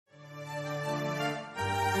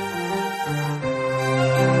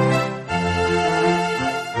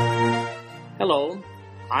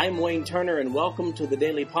I'm Wayne Turner, and welcome to the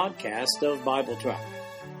daily podcast of Bible Track.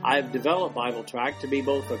 I've developed Bible Track to be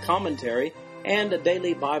both a commentary and a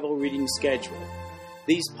daily Bible reading schedule.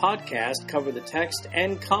 These podcasts cover the text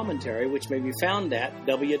and commentary, which may be found at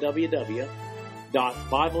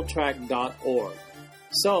www.bibletrack.org.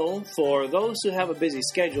 So, for those who have a busy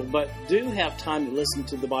schedule but do have time to listen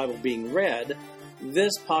to the Bible being read,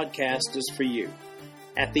 this podcast is for you.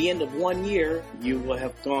 At the end of 1 year, you will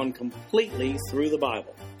have gone completely through the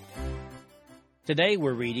Bible. Today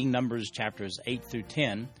we're reading Numbers chapters 8 through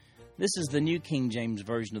 10. This is the New King James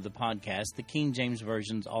Version of the podcast. The King James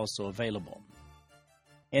Version is also available.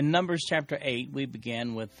 In Numbers chapter 8, we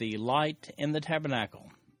begin with the light in the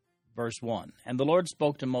tabernacle. Verse 1, And the Lord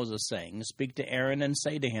spoke to Moses, saying, Speak to Aaron and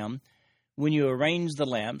say to him, When you arrange the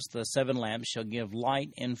lamps, the 7 lamps shall give light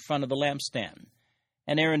in front of the lampstand.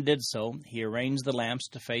 And Aaron did so. He arranged the lamps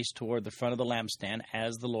to face toward the front of the lampstand,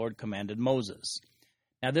 as the Lord commanded Moses.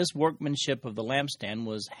 Now this workmanship of the lampstand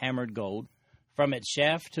was hammered gold. From its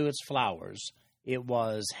shaft to its flowers it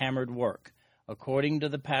was hammered work. According to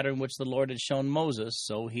the pattern which the Lord had shown Moses,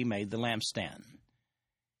 so he made the lampstand.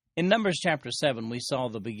 In Numbers chapter 7, we saw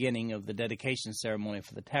the beginning of the dedication ceremony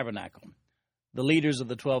for the tabernacle. The leaders of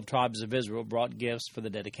the 12 tribes of Israel brought gifts for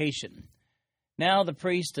the dedication. Now the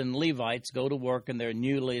priests and Levites go to work in their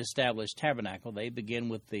newly established tabernacle. They begin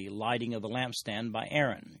with the lighting of the lampstand by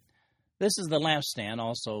Aaron. This is the lampstand,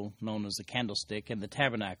 also known as the candlestick, in the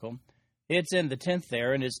tabernacle. It's in the 10th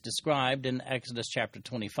there, and it's described in Exodus chapter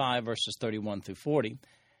 25, verses 31 through 40,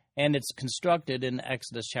 and it's constructed in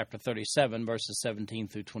Exodus chapter 37, verses 17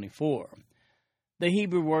 through 24. The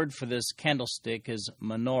Hebrew word for this candlestick is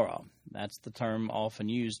menorah. That's the term often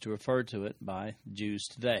used to refer to it by Jews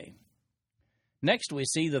today. Next, we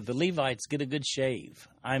see that the Levites get a good shave.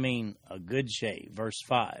 A good shave. Verse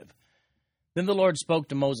 5. Then the Lord spoke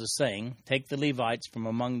to Moses, saying, Take the Levites from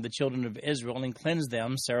among the children of Israel and cleanse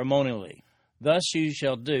them ceremonially. Thus you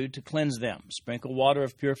shall do to cleanse them. Sprinkle water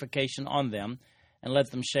of purification on them, and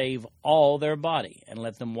let them shave all their body, and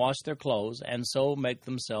let them wash their clothes, and so make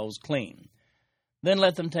themselves clean. Then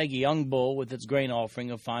let them take a young bull with its grain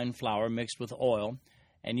offering of fine flour mixed with oil,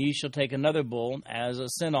 and ye shall take another bull as a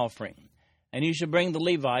sin offering. And you shall bring the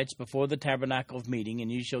Levites before the tabernacle of meeting,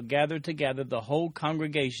 and you shall gather together the whole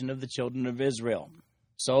congregation of the children of Israel.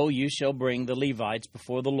 So you shall bring the Levites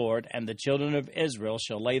before the Lord, and the children of Israel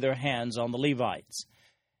shall lay their hands on the Levites.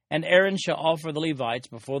 And Aaron shall offer the Levites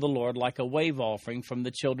before the Lord like a wave offering from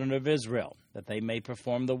the children of Israel, that they may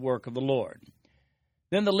perform the work of the Lord.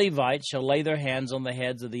 Then the Levites shall lay their hands on the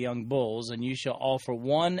heads of the young bulls, and you shall offer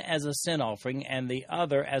one as a sin offering, and the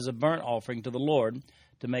other as a burnt offering to the Lord,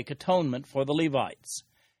 to make atonement for the Levites.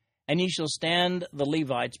 And ye shall stand the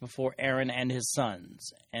Levites before Aaron and his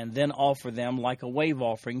sons, and then offer them like a wave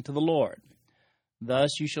offering to the Lord.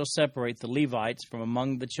 Thus you shall separate the Levites from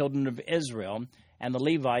among the children of Israel, and the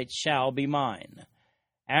Levites shall be mine.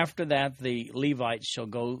 After that the Levites shall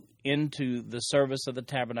go into the service of the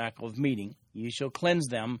tabernacle of meeting. Ye shall cleanse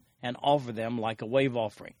them, and offer them like a wave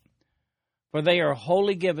offering. For they are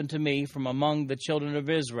wholly given to me from among the children of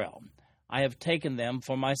Israel. I have taken them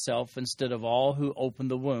for myself instead of all who opened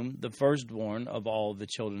the womb, the firstborn of all the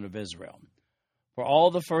children of Israel. For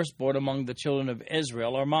all the firstborn among the children of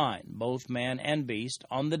Israel are mine, both man and beast.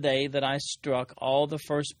 On the day that I struck all the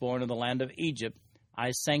firstborn of the land of Egypt,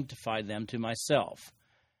 I sanctified them to myself.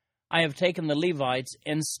 I have taken the Levites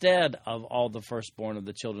instead of all the firstborn of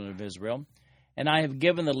the children of Israel, and I have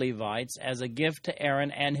given the Levites as a gift to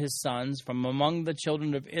Aaron and his sons from among the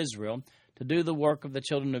children of Israel, to do the work of the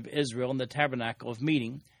children of Israel in the tabernacle of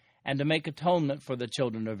meeting, and to make atonement for the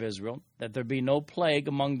children of Israel, that there be no plague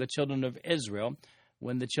among the children of Israel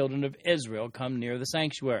when the children of Israel come near the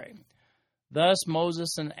sanctuary. Thus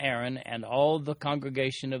Moses and Aaron and all the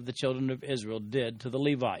congregation of the children of Israel did to the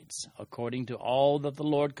Levites, according to all that the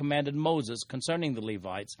Lord commanded Moses concerning the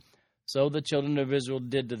Levites, so the children of Israel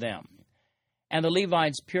did to them. And the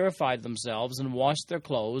Levites purified themselves and washed their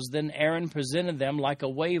clothes. Then Aaron presented them like a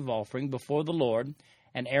wave offering before the Lord,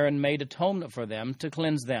 and Aaron made atonement for them to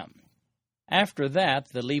cleanse them. After that,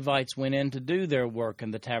 the Levites went in to do their work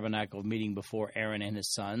in the tabernacle of meeting before Aaron and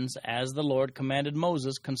his sons, as the Lord commanded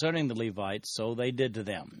Moses concerning the Levites, so they did to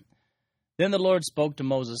them. Then the Lord spoke to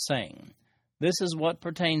Moses, saying, This is what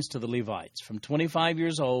pertains to the Levites. From 25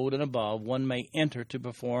 years old and above, one may enter to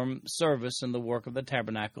perform service in the work of the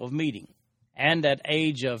tabernacle of meeting. And at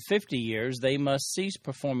age of 50 years they must cease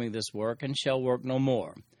performing this work, and shall work no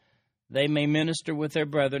more. They may minister with their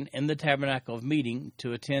brethren in the tabernacle of meeting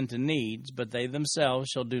to attend to needs, but they themselves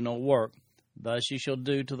shall do no work. Thus you shall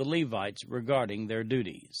do to the Levites regarding their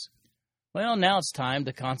duties. Well, now it's time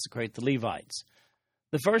to consecrate the Levites.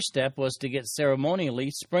 The first step was to get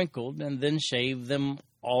ceremonially sprinkled and then shave them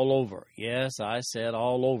all over. Yes, I said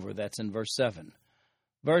all over. That's in verse 7.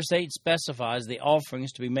 Verse 8 specifies the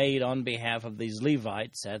offerings to be made on behalf of these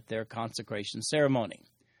Levites at their consecration ceremony.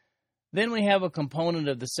 Then we have a component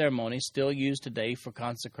of the ceremony still used today for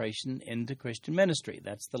consecration into Christian ministry.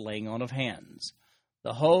 That's the laying on of hands.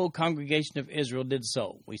 The whole congregation of Israel did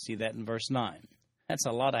so. We see that in verse 9. That's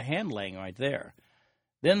a lot of hand laying right there.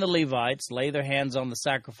 Then the Levites lay their hands on the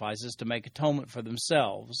sacrifices to make atonement for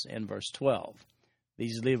themselves in verse 12.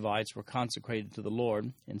 These Levites were consecrated to the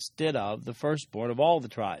Lord instead of the firstborn of all the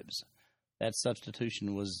tribes. That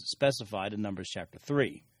substitution was specified in Numbers chapter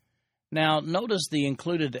 3. Now, notice the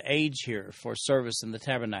included age here for service in the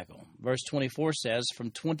tabernacle. Verse 24 says,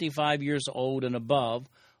 "From 25 years old and above,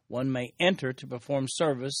 one may enter to perform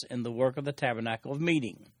service in the work of the tabernacle of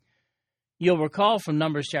meeting." You'll recall from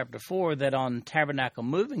Numbers chapter 4 that on Tabernacle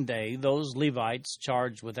Moving Day, those Levites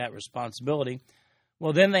charged with that responsibility,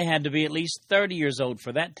 well, then they had to be at least 30 years old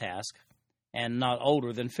for that task and not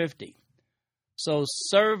older than 50. So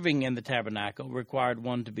serving in the tabernacle required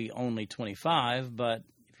one to be only 25, but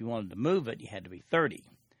if you wanted to move it, you had to be 30.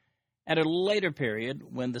 At a later period,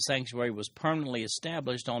 when the sanctuary was permanently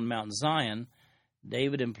established on Mount Zion,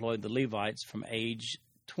 David employed the Levites from age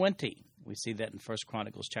 20. We see that in 1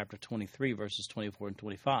 Chronicles chapter 23, verses 24 and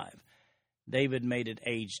 25. David made it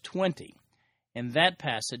age 20. In that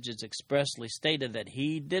passage, it's expressly stated that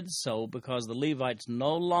he did so because the Levites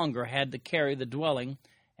no longer had to carry the dwelling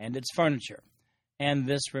and its furniture, and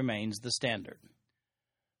this remains the standard.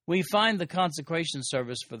 We find the consecration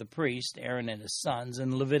service for the priest, Aaron and his sons,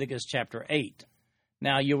 in Leviticus chapter 8.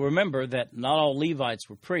 Now, you'll remember that not all Levites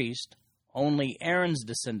were priests, only Aaron's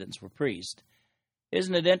descendants were priests.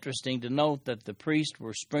 Isn't it interesting to note that the priests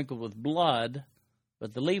were sprinkled with blood,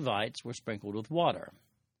 but the Levites were sprinkled with water?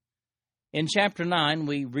 In chapter 9,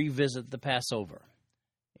 we revisit the Passover.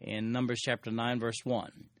 In Numbers chapter 9, verse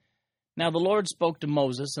 1. "Now the Lord spoke to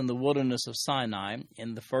Moses in the wilderness of Sinai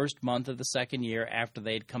in the first month of the second year after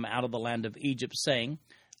they had come out of the land of Egypt, saying,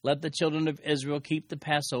 Let the children of Israel keep the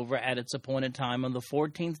Passover at its appointed time on the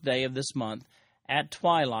 14th day of this month. At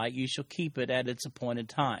twilight you shall keep it at its appointed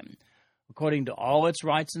time. According to all its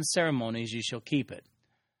rites and ceremonies you shall keep it."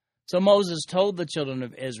 So Moses told the children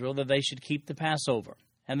of Israel that they should keep the Passover.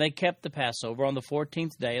 And they kept the Passover on the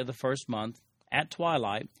 14th day of the first month at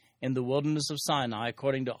twilight in the wilderness of Sinai,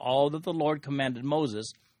 according to all that the Lord commanded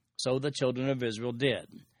Moses, so the children of Israel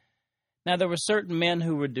did. Now there were certain men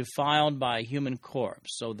who were defiled by a human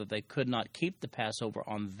corpse, so that they could not keep the Passover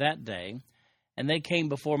on that day. And they came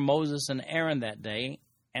before Moses and Aaron that day,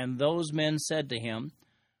 and those men said to him,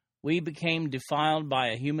 "We became defiled by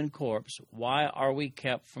a human corpse. Why are we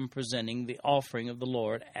kept from presenting the offering of the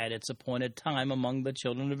Lord at its appointed time among the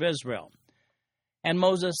children of Israel?" And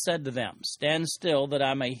Moses said to them, "Stand still, that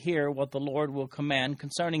I may hear what the Lord will command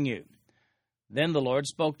concerning you." Then the Lord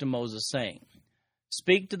spoke to Moses, saying,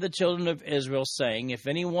 "Speak to the children of Israel, saying, If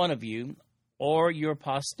any one of you or your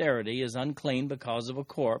posterity is unclean because of a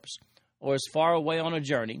corpse, or is far away on a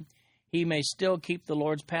journey, he may still keep the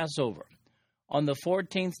Lord's Passover. On the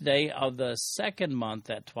 14th day of the second month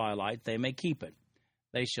at twilight they may keep it.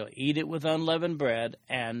 They shall eat it with unleavened bread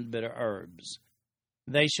and bitter herbs.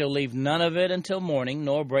 They shall leave none of it until morning,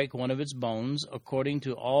 nor break one of its bones. According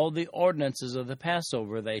to all the ordinances of the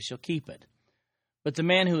Passover they shall keep it. But the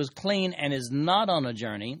man who is clean and is not on a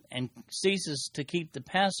journey, and ceases to keep the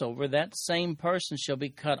Passover, that same person shall be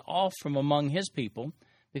cut off from among his people,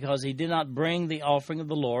 because he did not bring the offering of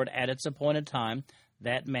the Lord at its appointed time.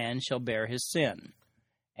 That man shall bear his sin.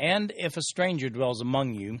 And if a stranger dwells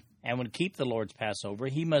among you, and would keep the Lord's Passover,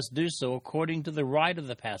 he must do so according to the rite of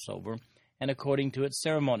the Passover, and according to its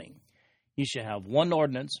ceremony. You shall have one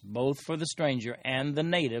ordinance, both for the stranger and the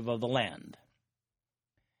native of the land."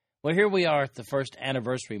 Well, here we are at the first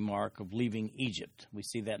anniversary mark of leaving Egypt. We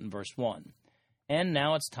see that in verse 1. And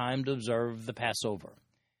now it's time to observe the Passover.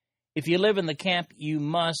 If you live in the camp, you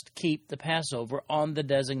must keep the Passover on the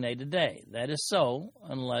designated day. That is so,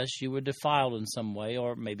 unless you were defiled in some way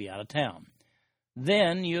or maybe out of town.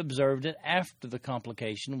 Then you observed it after the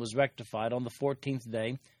complication was rectified on the 14th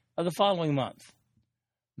day of the following month.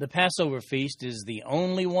 The Passover feast is the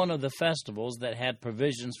only one of the festivals that had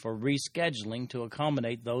provisions for rescheduling to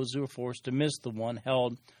accommodate those who were forced to miss the one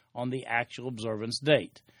held on the actual observance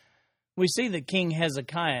date. We see that King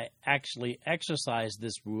Hezekiah actually exercised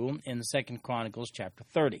this rule in 2 Chronicles chapter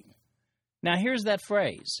 30. Now here's that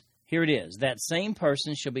phrase. Here it is. That same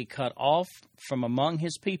person shall be cut off from among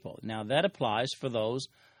his people. Now that applies for those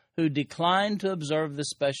who decline to observe the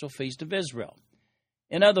special feast of Israel.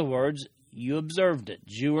 In other words, you observed it,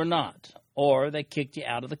 Jew or not, or they kicked you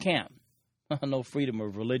out of the camp. No freedom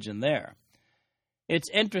of religion there. It's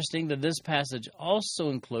interesting that this passage also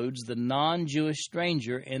includes the non-Jewish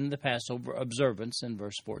stranger in the Passover observance in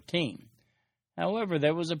verse 14. However,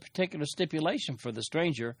 there was a particular stipulation for the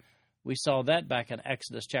stranger. We saw that back in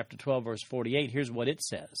Exodus chapter 12, verse 48. Here's what it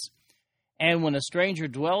says. And when a stranger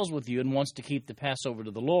dwells with you and wants to keep the Passover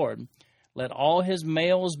to the Lord, let all his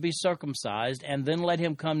males be circumcised, and then let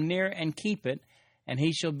him come near and keep it, and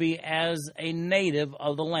he shall be as a native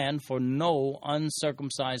of the land, for no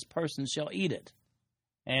uncircumcised person shall eat it.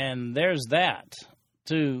 And there's that,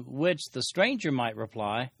 to which the stranger might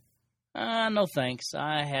reply, no thanks,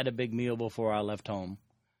 I had a big meal before I left home.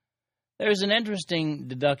 There's an interesting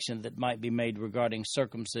deduction that might be made regarding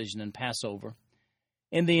circumcision and Passover.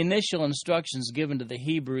 In the initial instructions given to the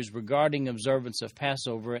Hebrews regarding observance of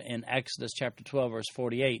Passover in Exodus chapter 12, verse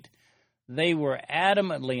 48, they were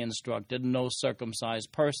adamantly instructed, no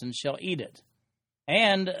circumcised person shall eat it.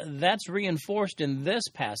 And that's reinforced in this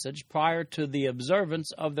passage prior to the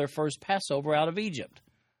observance of their first Passover out of Egypt.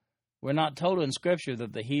 We're not told in Scripture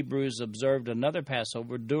that the Hebrews observed another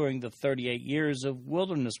Passover during the 38 years of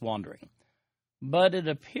wilderness wandering. But it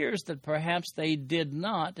appears that perhaps they did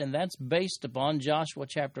not, and that's based upon Joshua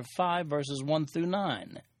chapter 5, verses 1 through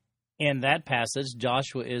 9. In that passage,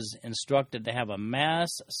 Joshua is instructed to have a mass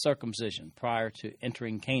circumcision prior to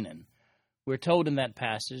entering Canaan. We're told in that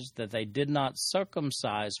passage that they did not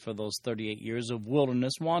circumcise for those 38 years of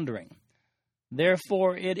wilderness wandering.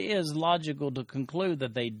 Therefore, it is logical to conclude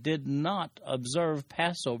that they did not observe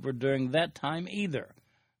Passover during that time either,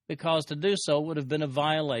 because to do so would have been a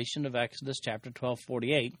violation of Exodus chapter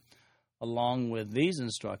 12:48, along with these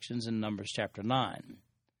instructions in Numbers chapter 9.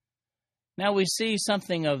 Now we see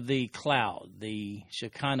something of the cloud, the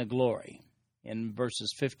Shekinah glory, in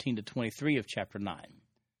verses 15 to 23 of chapter 9.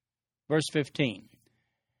 Verse 15,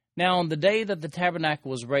 Now on the day that the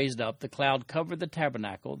tabernacle was raised up, the cloud covered the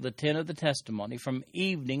tabernacle, the tent of the testimony. From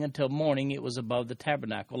evening until morning it was above the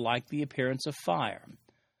tabernacle, like the appearance of fire.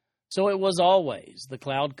 So it was always. The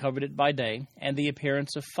cloud covered it by day, and the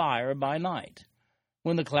appearance of fire by night.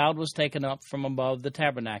 When the cloud was taken up from above the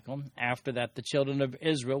tabernacle, after that the children of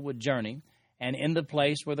Israel would journey, and in the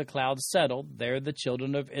place where the cloud settled, there the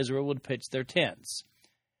children of Israel would pitch their tents.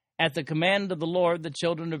 At the command of the Lord, the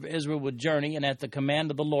children of Israel would journey, and at the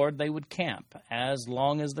command of the Lord they would camp. As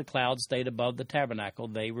long as the cloud stayed above the tabernacle,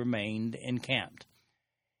 they remained encamped.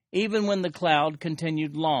 Even when the cloud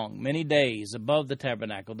continued long, many days above the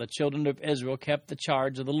tabernacle, the children of Israel kept the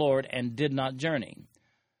charge of the Lord and did not journey.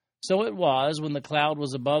 So it was, when the cloud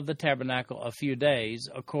was above the tabernacle a few days,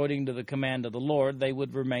 according to the command of the Lord, they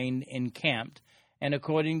would remain encamped, and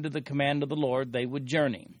according to the command of the Lord, they would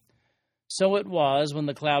journey. So it was, when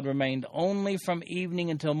the cloud remained only from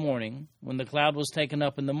evening until morning, when the cloud was taken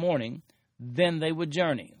up in the morning, then they would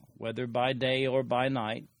journey, whether by day or by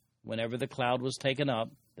night. Whenever the cloud was taken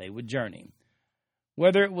up, they would journey.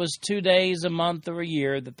 Whether it was 2 days, a month, or a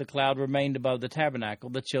year that the cloud remained above the tabernacle,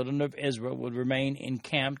 the children of Israel would remain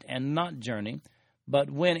encamped and not journey, but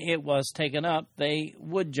when it was taken up, they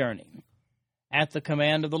would journey. At the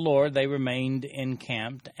command of the Lord, they remained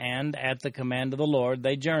encamped, and at the command of the Lord,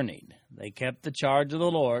 they journeyed. They kept the charge of the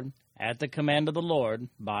Lord, at the command of the Lord,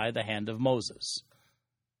 by the hand of Moses.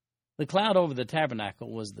 The cloud over the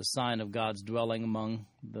tabernacle was the sign of God's dwelling among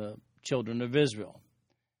the children of Israel.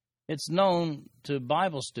 It's known to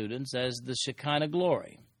Bible students as the Shekinah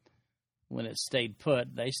glory. When it stayed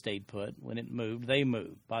put, they stayed put. When it moved, they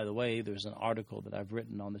moved. By the way, there's an article that I've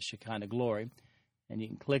written on the Shekinah glory, and you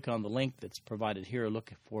can click on the link that's provided here or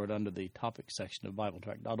look for it under the topic section of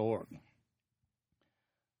BibleTrack.org.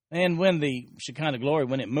 And when the Shekinah glory,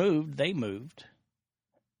 when it moved, they moved.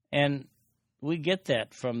 And we get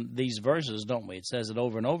that from these verses, don't we? It says it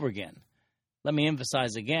over and over again. Let me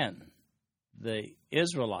emphasize again. The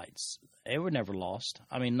Israelites, they were never lost.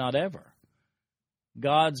 I mean, not ever.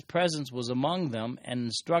 God's presence was among them and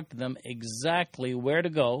instructed them exactly where to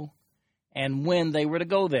go and when they were to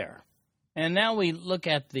go there. And now we look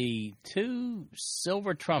at the 2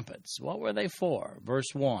 silver trumpets. What were they for?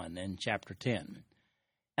 Verse 1 in chapter 10.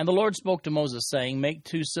 And the Lord spoke to Moses, saying, Make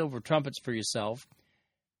 2 silver trumpets for yourself.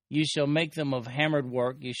 You shall make them of hammered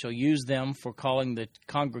work. You shall use them for calling the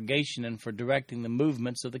congregation and for directing the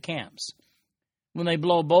movements of the camps. When they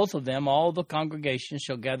blow both of them, all the congregation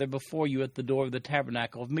shall gather before you at the door of the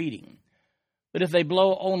tabernacle of meeting. But if they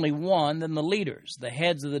blow only one, then the leaders, the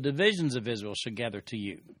heads of the divisions of Israel, shall gather to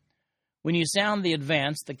you. When you sound the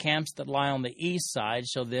advance, the camps that lie on the east side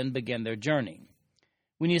shall then begin their journey.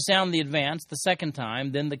 When you sound the advance the second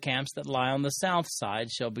time, then the camps that lie on the south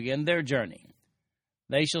side shall begin their journey.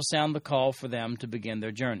 They shall sound the call for them to begin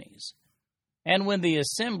their journeys. And when the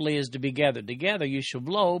assembly is to be gathered together, you shall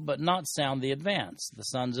blow, but not sound the advance. The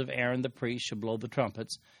sons of Aaron the priest shall blow the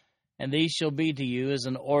trumpets, and these shall be to you as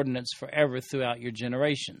an ordinance forever throughout your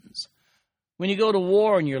generations. When you go to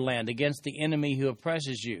war in your land against the enemy who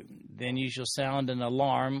oppresses you, then you shall sound an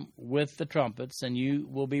alarm with the trumpets, and you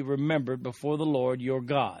will be remembered before the Lord your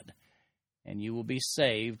God, and you will be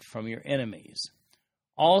saved from your enemies.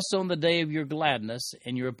 Also on the day of your gladness,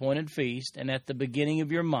 in your appointed feast, and at the beginning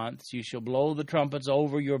of your months, you shall blow the trumpets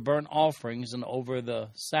over your burnt offerings and over the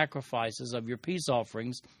sacrifices of your peace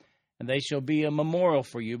offerings, and they shall be a memorial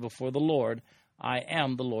for you before the Lord. I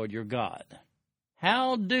am the Lord your God.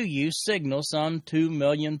 How do you signal some 2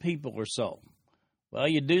 million people or so? Well,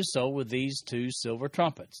 you do so with these 2 silver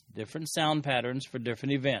trumpets, different sound patterns for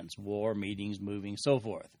different events, war, meetings, moving, so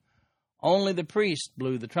forth. Only the priest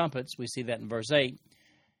blew the trumpets. We see that in verse 8.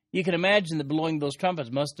 You can imagine that blowing those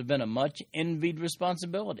trumpets must have been a much envied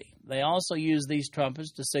responsibility. They also used these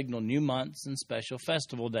trumpets to signal new months and special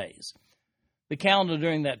festival days. The calendar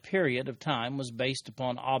during that period of time was based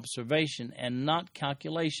upon observation and not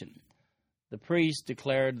calculation. The priest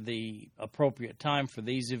declared the appropriate time for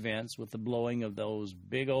these events with the blowing of those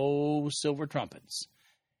big old silver trumpets.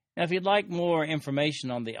 Now, if you'd like more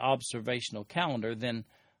information on the observational calendar, then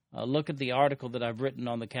look at the article that I've written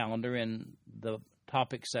on the calendar in the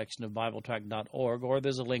topic section of BibleTrack.org, or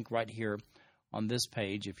there's a link right here on this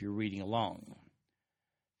page if you're reading along.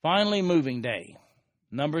 Finally, moving day.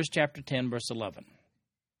 Numbers chapter 10, verse 11.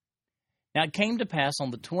 Now it came to pass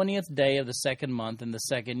on the 20th day of the second month in the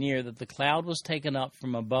second year that the cloud was taken up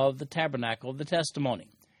from above the tabernacle of the testimony.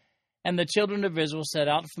 And the children of Israel set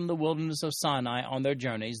out from the wilderness of Sinai on their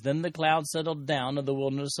journeys. Then the cloud settled down in the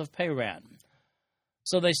wilderness of Paran.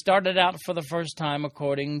 So they started out for the first time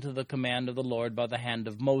according to the command of the Lord by the hand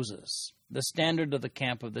of Moses. The standard of the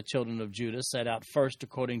camp of the children of Judah set out first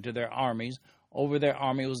according to their armies. Over their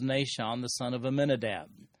army was Nahshon, the son of Amminadab.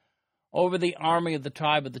 Over the army of the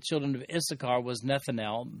tribe of the children of Issachar was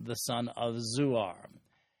Nethanel, the son of Zuar.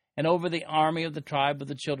 And over the army of the tribe of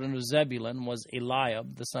the children of Zebulun was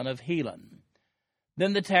Eliab, the son of Helon.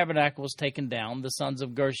 Then the tabernacle was taken down. The sons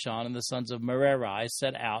of Gershon and the sons of Merari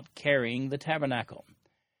set out, carrying the tabernacle.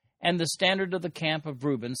 And the standard of the camp of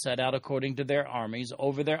Reuben set out according to their armies.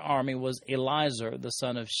 Over their army was Elizur, the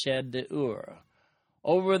son of Shedeur.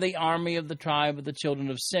 Over the army of the tribe of the children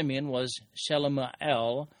of Simeon was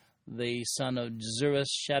Shelumiel, the son of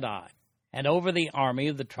Zurishaddai. And over the army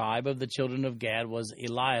of the tribe of the children of Gad was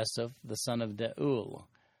Eliasaph, the son of Deuel.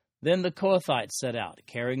 Then the Kohathites set out,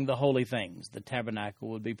 carrying the holy things. The tabernacle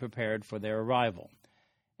would be prepared for their arrival.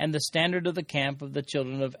 And the standard of the camp of the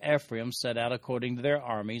children of Ephraim set out according to their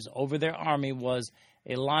armies. Over their army was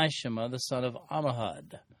Elishama, the son of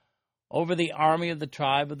Ammihud. Over the army of the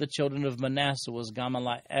tribe of the children of Manasseh was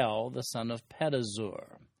Gamaliel, the son of Pedazur.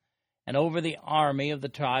 And over the army of the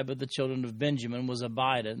tribe of the children of Benjamin was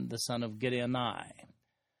Abidan, the son of Gideoni.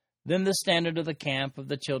 Then the standard of the camp of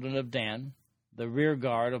the children of Dan, the rear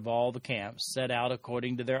guard of all the camps, set out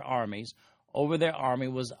according to their armies. Over their army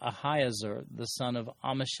was Ahiezer, the son of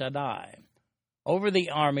Ammishaddai. Over the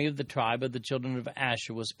army of the tribe of the children of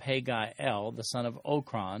Asher was Pagiel, the son of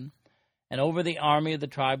Okran. And over the army of the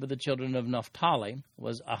tribe of the children of Naphtali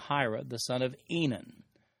was Ahira, the son of Enan.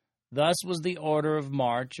 Thus was the order of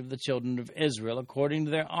march of the children of Israel according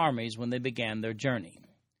to their armies when they began their journey.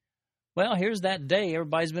 Well, here's that day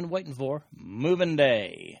everybody's been waiting for, moving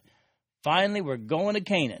day. Finally, we're going to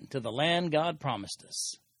Canaan, to the land God promised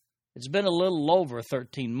us. It's been a little over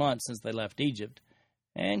 13 months since they left Egypt,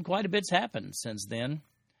 and quite a bit's happened since then.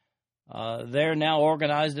 They're now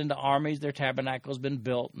organized into armies, their tabernacle has been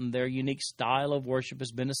built, and their unique style of worship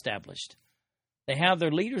has been established. They have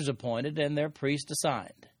their leaders appointed and their priests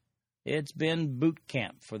assigned. It's been boot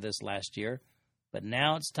camp for this last year, but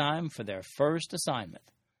now it's time for their first assignment.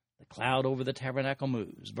 The cloud over the tabernacle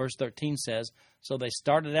moves. Verse 13 says, So they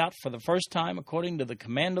started out for the first time according to the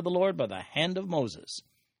command of the Lord by the hand of Moses.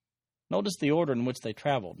 Notice the order in which they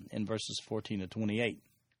traveled in verses 14 to 28.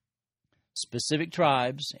 Specific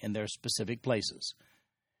tribes in their specific places.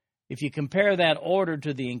 If you compare that order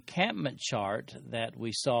to the encampment chart that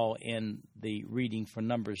we saw in the reading for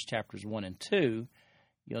Numbers chapters 1 and 2,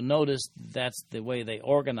 you'll notice that's the way they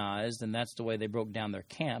organized, and that's the way they broke down their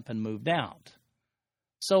camp and moved out.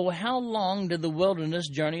 So how long did the wilderness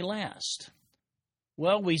journey last?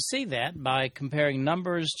 Well, we see that by comparing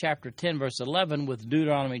Numbers chapter 10, verse 11 with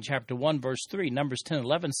Deuteronomy chapter 1, verse 3. Numbers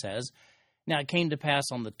 10:11 says, Now it came to pass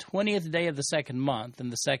on the 20th day of the second month in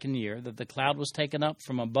the second year that the cloud was taken up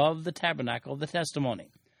from above the tabernacle of the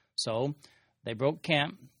testimony. So they broke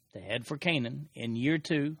camp to head for Canaan in year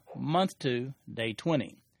 2, month 2, day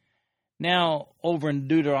 20. Now, over in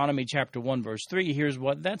Deuteronomy chapter 1, verse 3, here's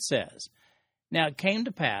what that says. Now it came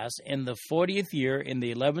to pass in the 40th year, in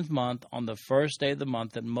the 11th month, on the first day of the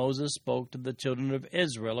month, that Moses spoke to the children of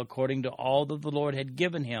Israel according to all that the Lord had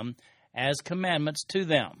given him as commandments to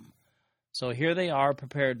them. So here they are,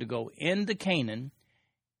 prepared to go into Canaan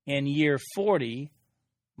in year 40,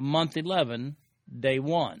 month 11, day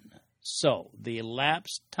 1. So the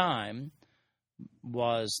elapsed time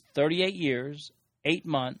was 38 years, 8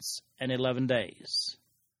 months, and 11 days.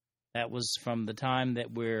 That was from the time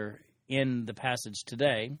that we're in the passage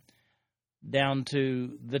today down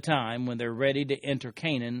to the time when they're ready to enter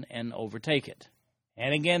Canaan and overtake it.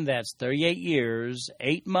 And again, that's 38 years,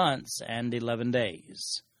 8 months, and 11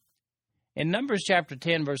 days. In Numbers chapter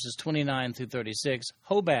 10, verses 29 through 36,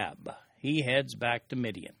 Hobab, he heads back to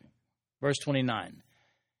Midian. Verse 29.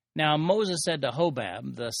 Now Moses said to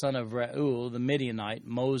Hobab, the son of Reuel, the Midianite,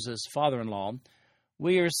 Moses' father-in-law,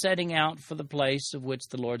 We are setting out for the place of which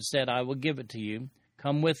the Lord said, I will give it to you.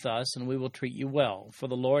 Come with us, and we will treat you well, for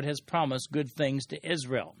the Lord has promised good things to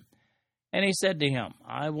Israel. And he said to him,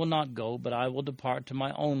 I will not go, but I will depart to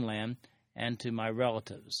my own land and to my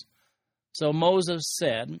relatives. So Moses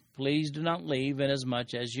said, Please do not leave,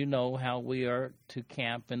 inasmuch as you know how we are to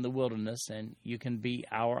camp in the wilderness, and you can be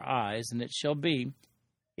our eyes. And it shall be,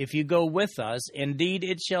 if you go with us, indeed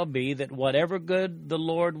it shall be that whatever good the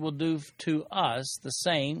Lord will do to us, the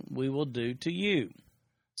same we will do to you.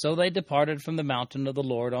 So they departed from the mountain of the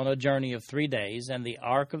Lord on a journey of 3 days, and the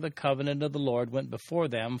ark of the covenant of the Lord went before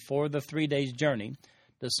them for the 3 days' journey,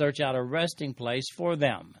 to search out a resting place for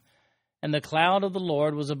them. And the cloud of the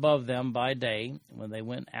Lord was above them by day, when they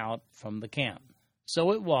went out from the camp.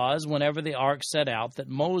 So it was, whenever the ark set out, that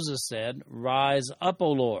Moses said, Rise up,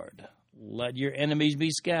 O Lord, let your enemies be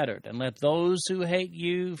scattered, and let those who hate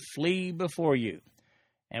you flee before you.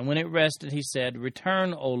 And when it rested, he said,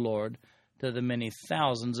 Return, O Lord, to the many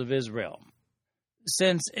thousands of Israel.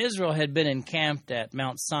 Since Israel had been encamped at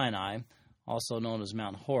Mount Sinai, also known as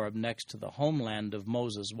Mount Horeb, next to the homeland of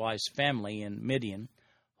Moses' wife's family in Midian,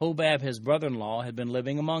 Hobab, his brother-in-law, had been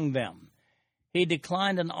living among them. He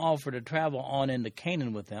declined an offer to travel on into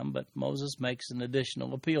Canaan with them, but Moses makes an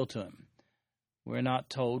additional appeal to him. We're not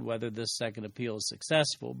told whether this second appeal is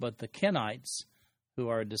successful, but the Kenites, who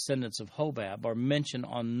are descendants of Hobab, are mentioned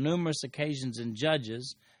on numerous occasions in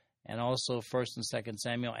Judges, and also 1 and 2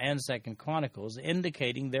 Samuel and 2 Chronicles,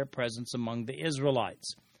 indicating their presence among the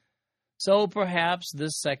Israelites. So perhaps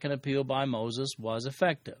this second appeal by Moses was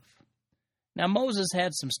effective. Now Moses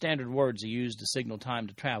had some standard words he used to signal time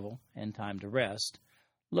to travel and time to rest.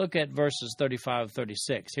 Look at verses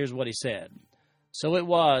 35-36. Here's what he said. So it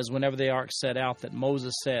was, whenever the ark set out, that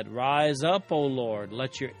Moses said, Rise up, O Lord,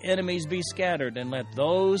 let your enemies be scattered, and let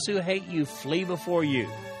those who hate you flee before you.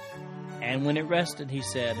 And when it rested, he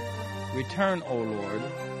said, Return, O Lord,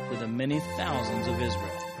 to the many thousands of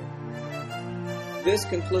Israel. This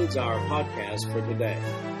concludes our podcast for today.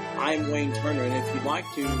 I'm Wayne Turner, and if you'd like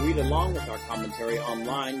to read along with our commentary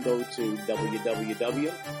online, go to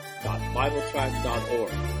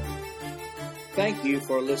www.bibletrack.org. Thank you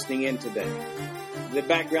for listening in today. The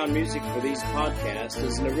background music for these podcasts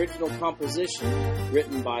is an original composition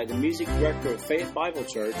written by the music director of Fayette Bible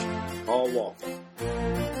Church, Paul Walker.